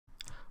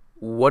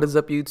What is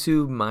up,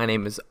 YouTube? My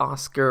name is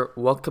Oscar.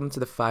 Welcome to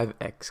the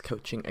 5X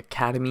Coaching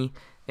Academy.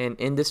 And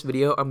in this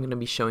video, I'm going to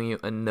be showing you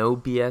a no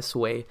BS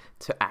way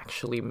to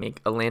actually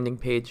make a landing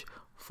page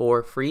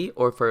for free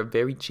or for a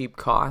very cheap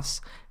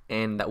cost,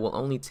 and that will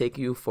only take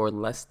you for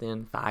less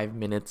than 5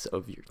 minutes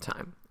of your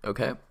time.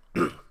 Okay?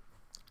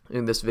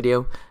 In this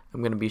video,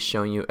 I'm going to be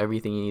showing you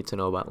everything you need to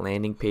know about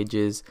landing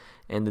pages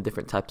and the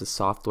different types of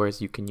softwares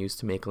you can use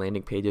to make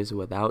landing pages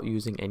without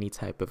using any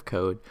type of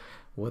code,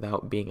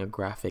 without being a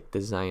graphic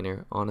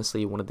designer.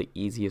 Honestly, one of the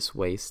easiest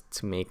ways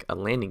to make a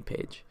landing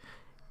page.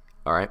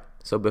 Alright,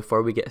 so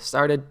before we get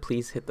started,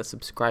 please hit the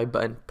subscribe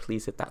button,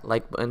 please hit that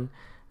like button,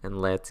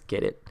 and let's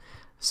get it.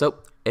 So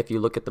if you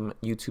look at the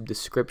YouTube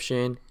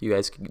description, you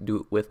guys can do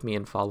it with me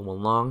and follow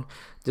along.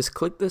 Just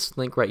click this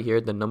link right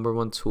here, the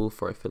 #1 tool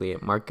for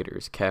affiliate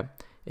marketers. Okay,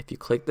 if you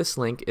click this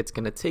link, it's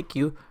going to take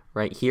you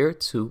right here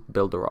to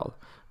Builderall.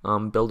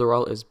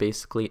 Builderall is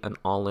basically an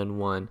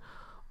all-in-one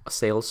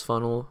sales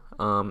funnel.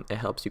 It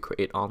helps you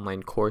create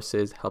online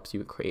courses, helps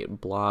you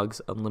create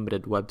blogs,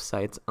 unlimited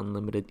websites,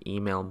 unlimited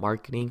email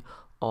marketing,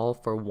 all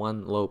for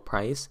one low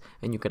price,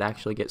 and you could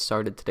actually get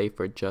started today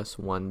for just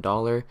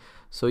 $1.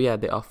 So yeah,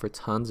 they offer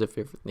tons of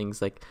different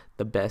things, like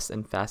the best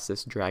and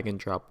fastest drag and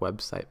drop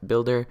website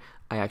builder.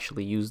 I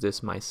actually use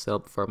this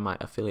myself for my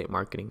affiliate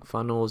marketing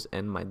funnels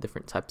and my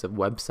different types of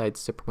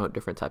websites to promote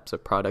different types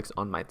of products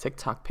on my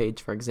TikTok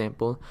page, for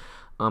example.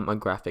 A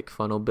graphic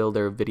funnel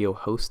builder, video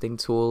hosting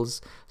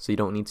tools, so you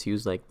don't need to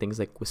use like things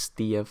like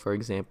Wistia, for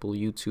example,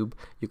 YouTube.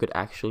 You could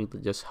actually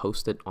just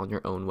host it on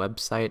your own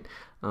website.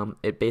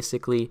 It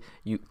basically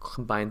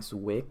combines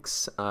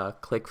Wix,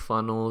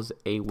 ClickFunnels,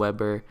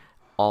 Aweber,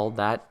 all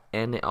that,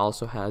 and it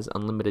also has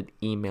unlimited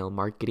email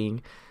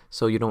marketing,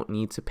 so you don't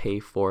need to pay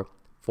for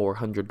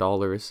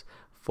 $400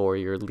 for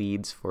your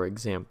leads, for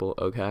example.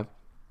 Okay,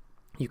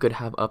 you could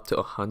have up to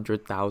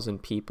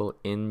 100,000 people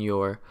in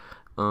your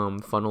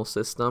funnel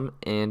system,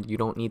 and you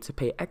don't need to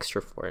pay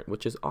extra for it,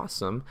 which is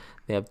awesome.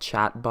 They have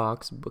chat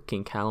box,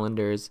 booking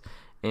calendars,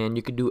 and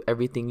you can do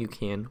everything you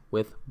can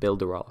with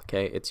Builderall.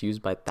 Okay, it's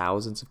used by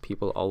thousands of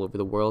people all over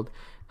the world.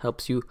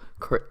 Helps you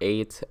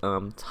create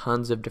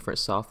tons of different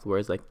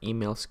softwares like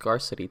email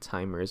scarcity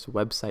timers,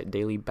 website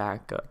daily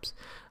backups,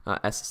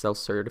 SSL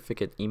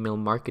certificate email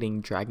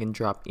marketing, drag and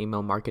drop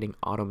email marketing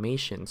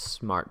automation,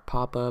 smart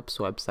pop-ups,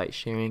 website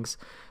sharings,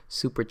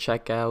 super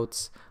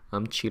checkouts,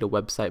 Cheetah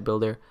website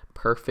builder,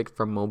 perfect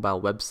for mobile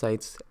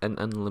websites, and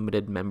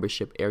unlimited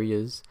membership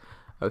areas.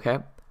 Okay,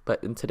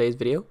 but in today's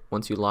video,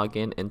 once you log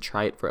in and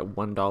try it for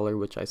 $1,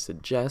 which I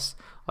suggest,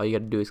 all you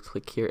gotta do is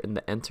click here in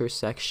the enter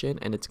section,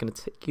 and it's gonna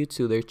take you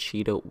to their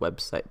Cheetah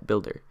website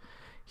builder.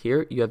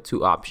 Here you have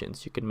two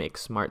options. You can make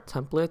smart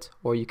templates,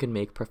 or you can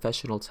make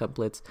professional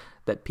templates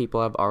that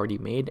people have already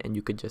made, and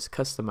you could just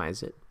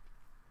customize it.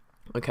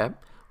 Okay,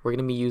 we're going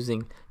to be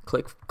using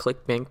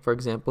ClickBank, for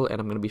example, and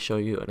I'm going to be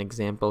showing you an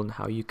example on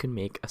how you can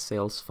make a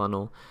sales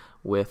funnel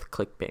with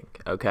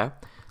ClickBank. Okay,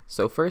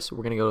 so first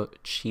we're going to go to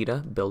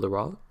Cheetah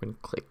Builderall. We're going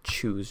to click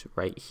choose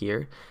right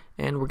here,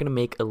 and we're going to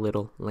make a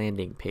little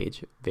landing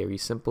page, very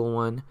simple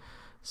one.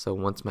 So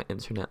once my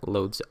internet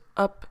loads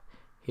up,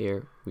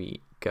 here we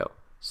go.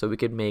 So we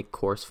could make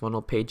course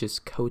funnel pages,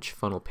 coach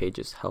funnel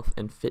pages, health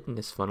and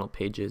fitness funnel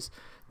pages,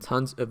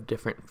 tons of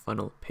different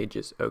funnel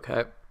pages.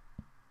 Okay,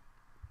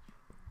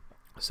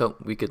 so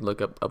we could look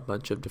up a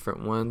bunch of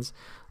different ones.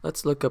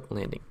 Let's look up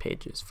landing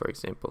pages, for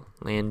example.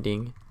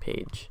 Landing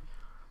page.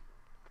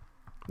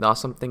 The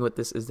awesome thing with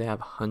this is they have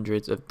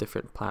hundreds of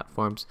different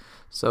platforms.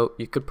 So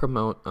you could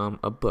promote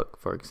a book,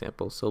 for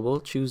example. So we'll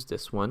choose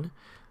this one.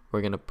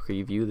 We're going to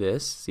preview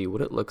this, see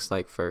what it looks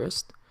like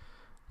first.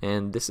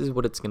 And this is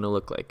what it's going to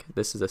look like.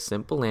 This is a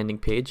simple landing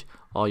page.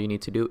 All you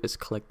need to do is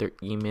collect their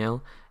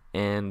email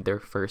and their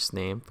first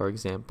name, for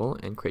example,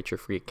 and create your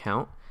free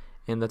account.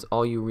 And that's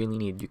all you really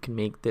need. You can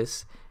make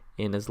this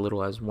in as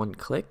little as one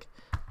click.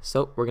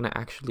 So we're going to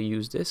actually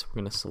use this.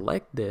 We're going to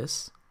select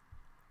this,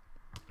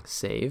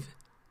 save.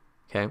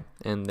 Okay,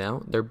 and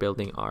now they're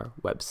building our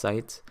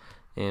website.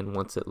 And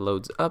once it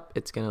loads up,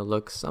 it's going to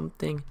look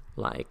something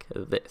like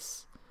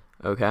this.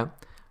 Okay,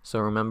 so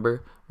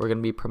remember, we're going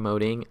to be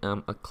promoting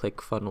a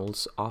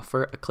ClickFunnels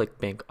offer, a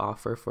ClickBank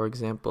offer, for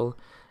example.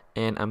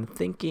 And I'm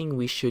thinking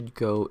we should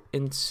go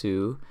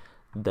into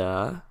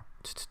the...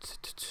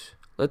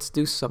 Let's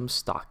do some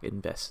stock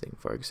investing,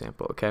 for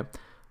example. Okay,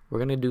 we're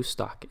gonna do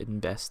stock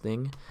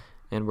investing,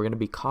 and we're gonna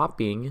be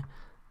copying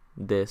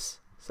this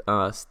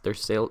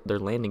their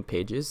landing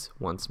pages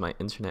once my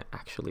internet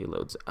actually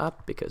loads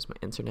up, because my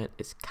internet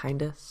is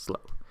kinda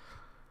slow.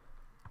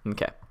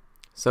 Okay,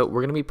 so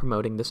we're gonna be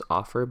promoting this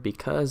offer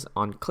because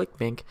on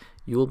ClickBank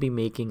you will be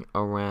making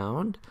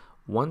around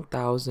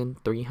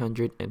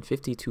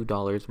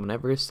 $1,352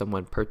 whenever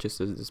someone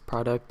purchases this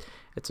product.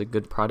 It's a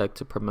good product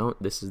to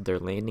promote. This is their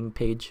landing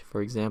page,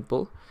 for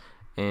example,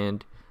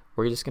 and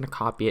we're just going to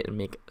copy it and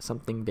make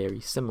something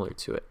very similar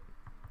to it.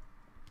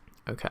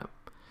 Okay,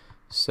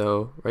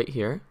 so right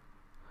here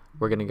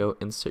we're going to go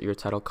insert your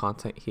title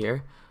content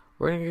here.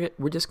 We're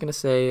just going to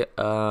say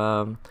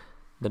the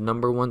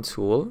 #1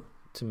 tool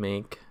to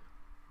make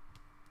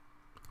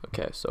a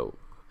Okay, so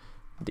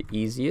the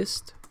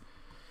easiest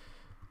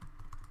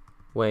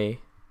way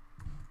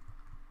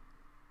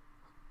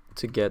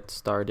to get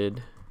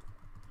started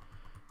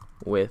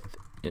with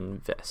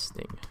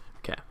investing.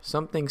 Okay,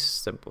 something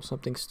simple,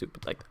 something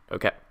stupid like that.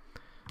 Okay,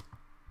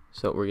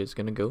 so we're just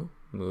gonna go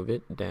move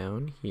it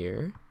down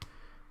here.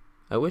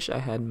 I wish I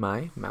had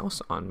my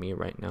mouse on me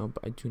right now,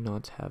 but I do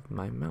not have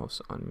my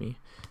mouse on me.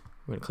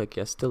 I'm gonna click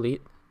yes,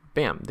 delete.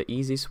 Bam, the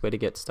easiest way to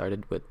get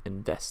started with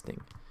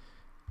investing.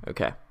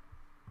 Okay,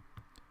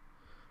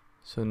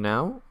 so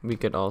now we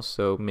could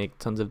also make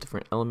tons of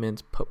different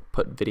elements,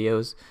 put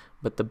videos,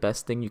 but the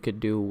best thing you could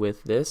do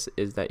with this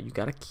is that you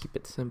gotta keep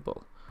it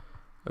simple.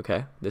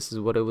 Okay, this is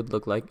what it would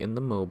look like in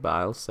the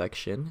mobile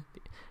section.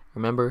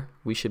 Remember,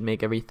 we should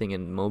make everything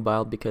in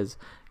mobile because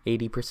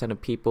 80%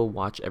 of people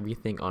watch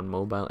everything on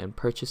mobile and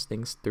purchase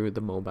things through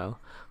the mobile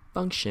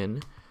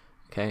function.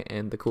 Okay,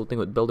 and the cool thing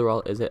with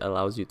Builderall is it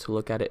allows you to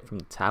look at it from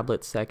the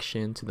tablet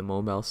section to the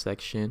mobile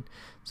section.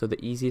 So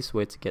the easiest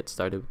way to get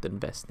started with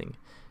investing.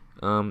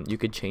 You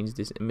could change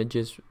these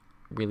images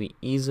really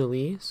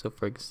easily. So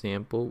for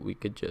example, we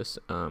could just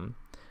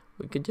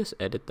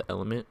edit the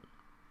element.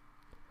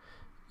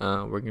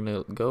 We're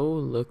gonna go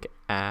look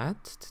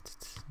at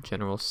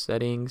general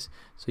settings.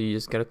 So you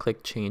just gotta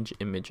click change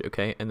image,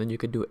 okay? And then you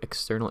could do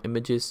external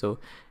images. So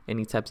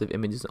any types of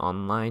images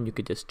online, you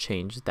could just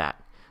change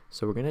that.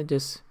 So we're gonna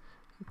just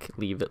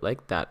leave it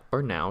like that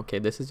for now. Okay,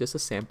 this is just a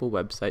sample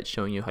website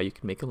showing you how you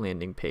can make a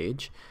landing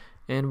page.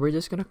 And we're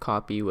just gonna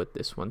copy what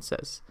this one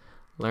says.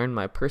 Learn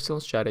my personal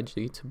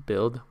strategy to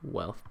build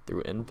wealth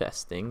through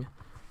investing.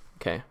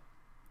 Okay.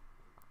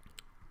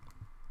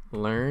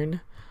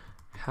 Learn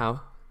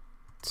how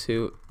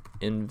to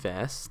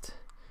invest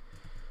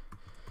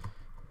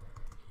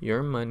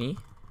your money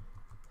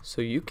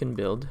so you can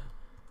build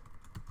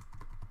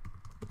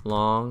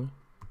long-term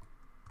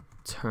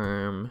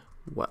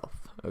wealth.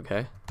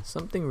 Okay,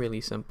 something really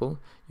simple.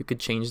 You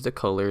could change the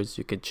colors,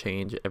 you could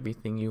change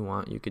everything you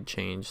want, you could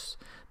change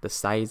the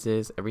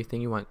sizes, everything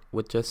you want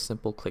with just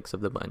simple clicks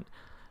of the button.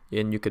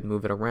 And you could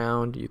move it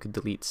around, you could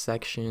delete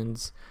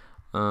sections,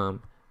 and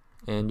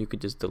you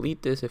could just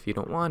delete this if you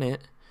don't want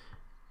it.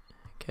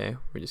 Okay,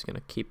 we're just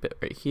gonna keep it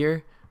right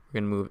here. We're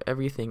gonna move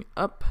everything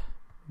up,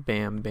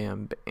 bam,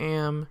 bam,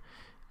 bam,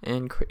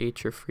 and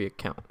create your free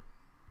account.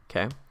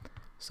 Okay,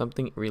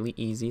 something really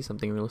easy,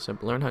 something really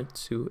simple. Learn how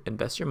to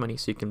invest your money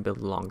so you can build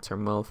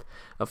long-term wealth.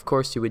 Of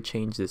course, you would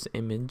change this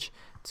image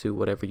to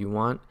whatever you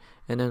want.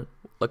 And then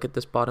look at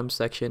this bottom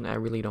section. I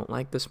really don't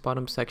like this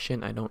bottom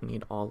section. I don't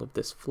need all of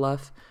this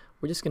fluff.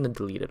 We're just gonna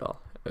delete it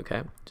all.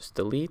 Okay, just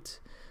delete.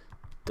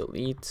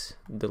 Delete,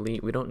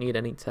 delete. We don't need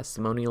any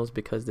testimonials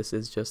because this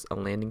is just a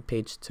landing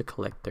page to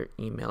collect their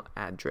email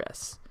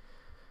address.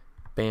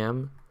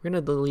 Bam. We're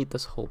going to delete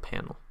this whole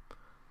panel.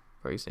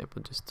 For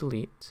example, just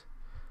delete,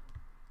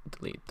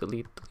 delete,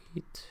 delete,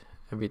 delete.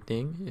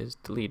 Everything is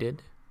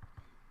deleted.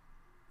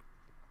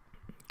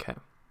 Okay.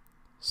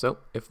 So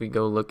if we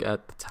go look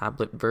at the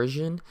tablet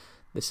version,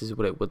 this is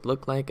what it would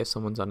look like if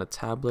someone's on a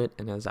tablet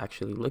and is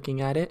actually looking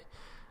at it.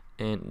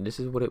 And this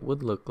is what it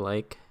would look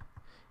like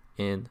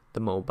in the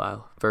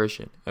mobile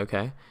version.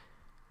 Okay,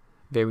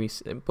 very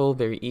simple,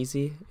 very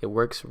easy. It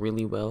works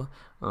really well.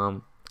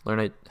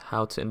 Learn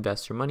how to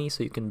invest your money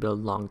so you can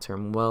build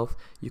long-term wealth.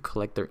 You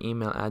collect their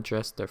email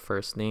address, their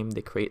first name,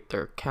 they create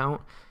their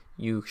account.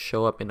 You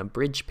show up in a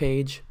bridge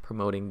page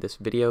promoting this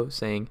video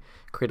saying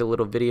create a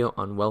little video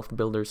on Wealth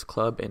Builders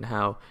Club and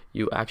how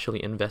you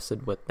actually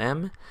invested with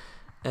them,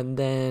 and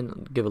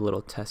then give a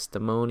little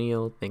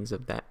testimonial, things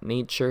of that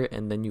nature,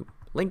 and then you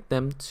link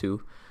them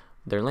to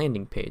their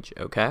landing page.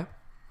 Okay,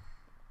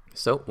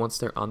 so once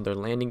they're on their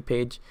landing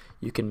page,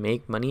 you can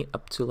make money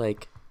up to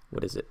like,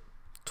 what is it,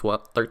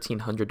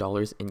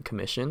 $1,300 in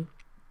commission.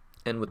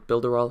 And with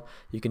Builderall,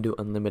 you can do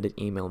unlimited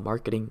email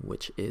marketing,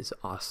 which is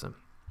awesome.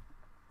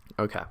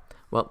 Okay,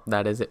 well,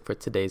 that is it for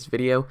today's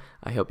video.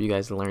 I hope you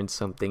guys learned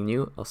something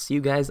new. I'll see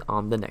you guys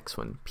on the next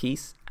one.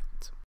 Peace.